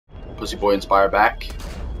Pussy Boy Inspire back.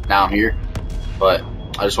 Now I'm here, but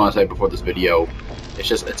I just want to say before this video,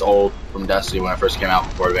 it's old from Destiny when I first came out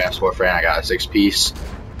before Advanced Warfare, and I got a 6-piece.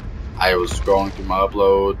 I was scrolling through my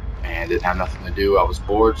upload and didn't have nothing to do. I was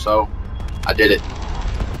bored, so I did it.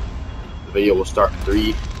 The video will start in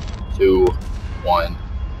 3, 2, 1.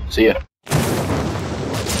 See ya.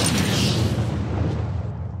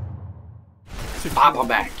 Pop, I'm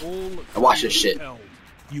back. And watch this shit.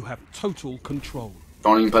 You have total control.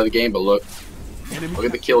 Don't even play the game, but look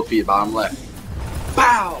at the kill feed bottom left.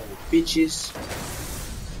 Pow, bitches.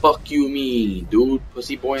 Fuck you, me, dude.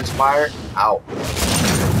 Pussy Boy Inspired out.